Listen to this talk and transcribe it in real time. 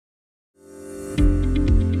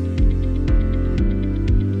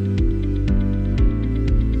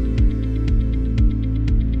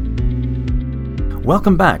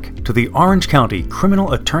Welcome back to the Orange County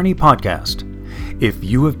Criminal Attorney Podcast. If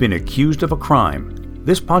you have been accused of a crime,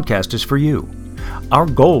 this podcast is for you. Our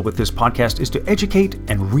goal with this podcast is to educate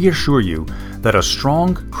and reassure you that a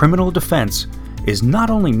strong criminal defense is not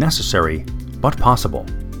only necessary, but possible.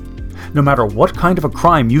 No matter what kind of a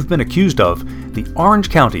crime you've been accused of, the Orange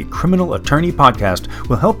County Criminal Attorney Podcast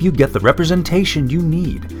will help you get the representation you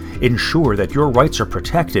need, ensure that your rights are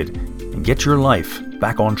protected, and get your life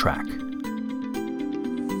back on track.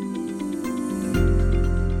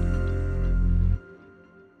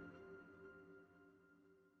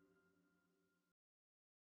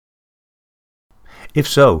 If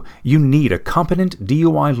so, you need a competent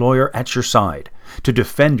DUI lawyer at your side to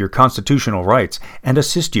defend your constitutional rights and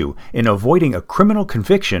assist you in avoiding a criminal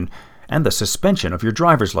conviction and the suspension of your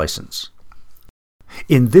driver's license.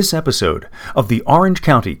 In this episode of the Orange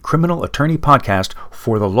County Criminal Attorney Podcast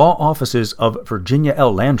for the law offices of Virginia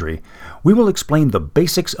L. Landry, we will explain the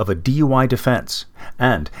basics of a DUI defense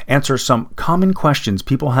and answer some common questions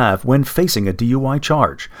people have when facing a DUI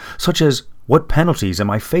charge, such as, what penalties am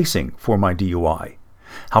I facing for my DUI?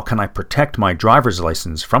 How can I protect my driver's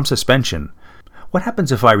license from suspension? What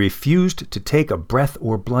happens if I refused to take a breath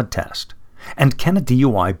or blood test? And can a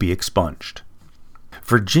DUI be expunged?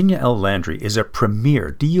 Virginia L. Landry is a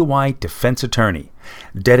premier DUI defense attorney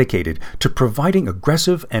dedicated to providing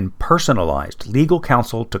aggressive and personalized legal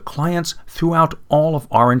counsel to clients throughout all of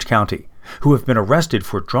Orange County who have been arrested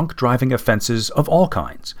for drunk driving offenses of all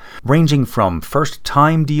kinds, ranging from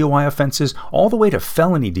first-time DUI offenses all the way to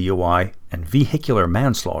felony DUI and vehicular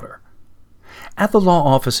manslaughter. At the law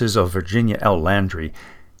offices of Virginia L. Landry,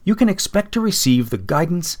 you can expect to receive the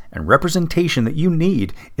guidance and representation that you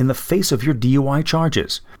need in the face of your DUI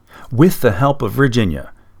charges, with the help of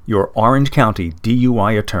Virginia, your Orange County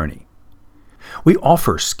DUI attorney. We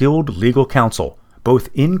offer skilled legal counsel, both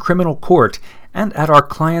in criminal court and at our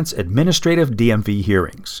clients' administrative DMV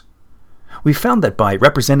hearings. We found that by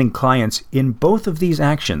representing clients in both of these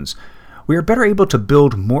actions, we are better able to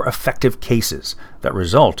build more effective cases that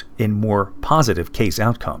result in more positive case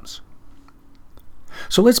outcomes.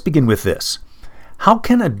 So let's begin with this. How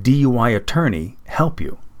can a DUI attorney help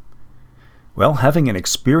you? Well, having an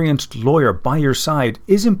experienced lawyer by your side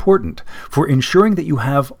is important for ensuring that you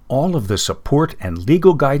have all of the support and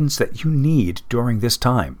legal guidance that you need during this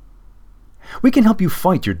time. We can help you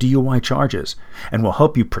fight your DUI charges and will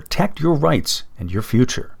help you protect your rights and your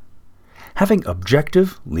future. Having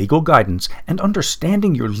objective legal guidance and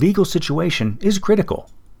understanding your legal situation is critical.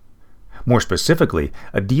 More specifically,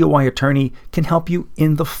 a DUI attorney can help you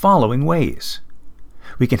in the following ways.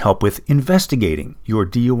 We can help with investigating your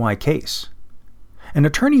DUI case. An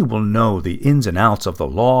attorney will know the ins and outs of the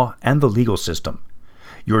law and the legal system.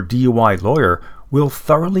 Your DUI lawyer will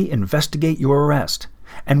thoroughly investigate your arrest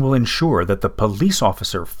and will ensure that the police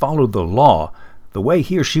officer followed the law the way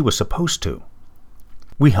he or she was supposed to.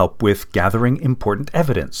 We help with gathering important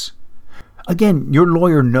evidence. Again, your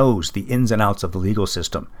lawyer knows the ins and outs of the legal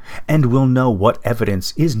system and will know what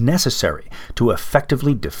evidence is necessary to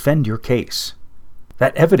effectively defend your case.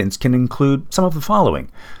 That evidence can include some of the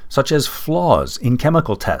following, such as flaws in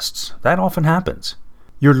chemical tests. That often happens.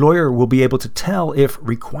 Your lawyer will be able to tell if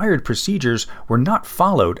required procedures were not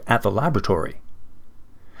followed at the laboratory.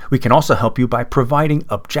 We can also help you by providing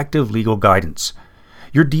objective legal guidance.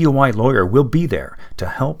 Your DUI lawyer will be there to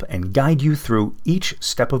help and guide you through each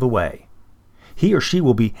step of the way. He or she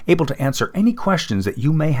will be able to answer any questions that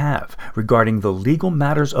you may have regarding the legal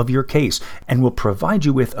matters of your case and will provide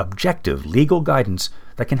you with objective legal guidance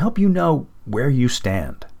that can help you know where you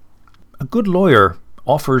stand. A good lawyer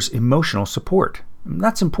offers emotional support.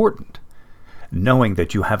 That's important. Knowing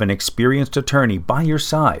that you have an experienced attorney by your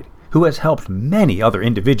side who has helped many other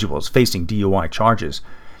individuals facing DUI charges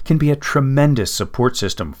can be a tremendous support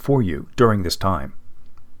system for you during this time.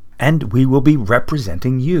 And we will be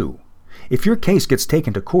representing you. If your case gets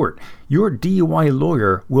taken to court, your DUI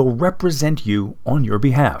lawyer will represent you on your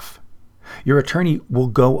behalf. Your attorney will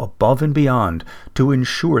go above and beyond to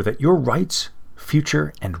ensure that your rights,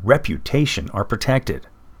 future, and reputation are protected.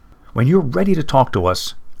 When you're ready to talk to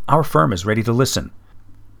us, our firm is ready to listen.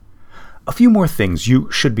 A few more things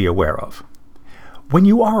you should be aware of. When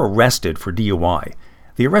you are arrested for DUI,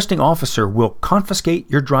 the arresting officer will confiscate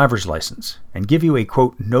your driver's license and give you a,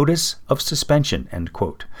 quote, notice of suspension, end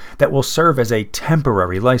quote, that will serve as a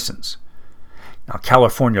temporary license. Now,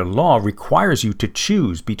 California law requires you to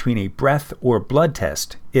choose between a breath or blood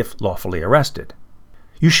test if lawfully arrested.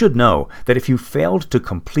 You should know that if you failed to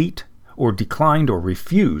complete or declined or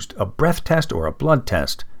refused a breath test or a blood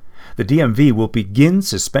test, the DMV will begin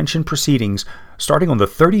suspension proceedings starting on the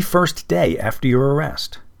 31st day after your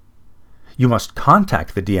arrest. You must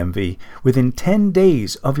contact the DMV within 10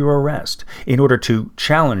 days of your arrest in order to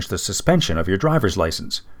challenge the suspension of your driver's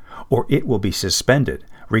license, or it will be suspended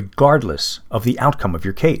regardless of the outcome of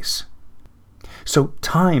your case. So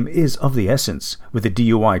time is of the essence with a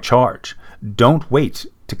DUI charge. Don't wait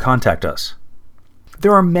to contact us.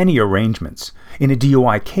 There are many arrangements in a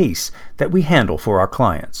DUI case that we handle for our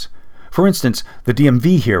clients. For instance, the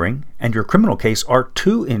DMV hearing and your criminal case are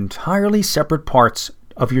two entirely separate parts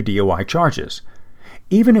of your DUI charges.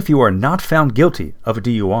 Even if you are not found guilty of a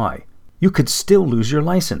DUI, you could still lose your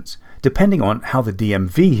license, depending on how the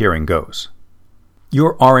DMV hearing goes.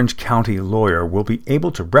 Your Orange County lawyer will be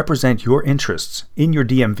able to represent your interests in your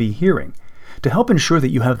DMV hearing to help ensure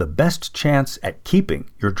that you have the best chance at keeping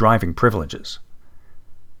your driving privileges.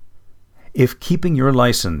 If keeping your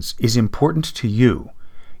license is important to you,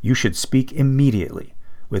 you should speak immediately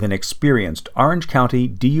with an experienced Orange County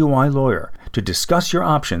DUI lawyer to discuss your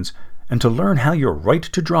options and to learn how your right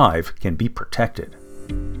to drive can be protected.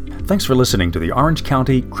 Thanks for listening to the Orange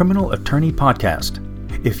County Criminal Attorney Podcast.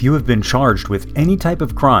 If you have been charged with any type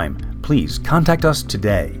of crime, please contact us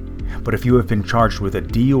today. But if you have been charged with a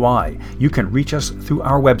DUI, you can reach us through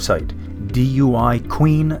our website,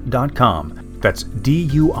 DUIQueen.com. That's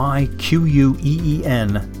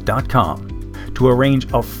DUIQUEEN.com to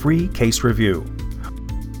arrange a free case review.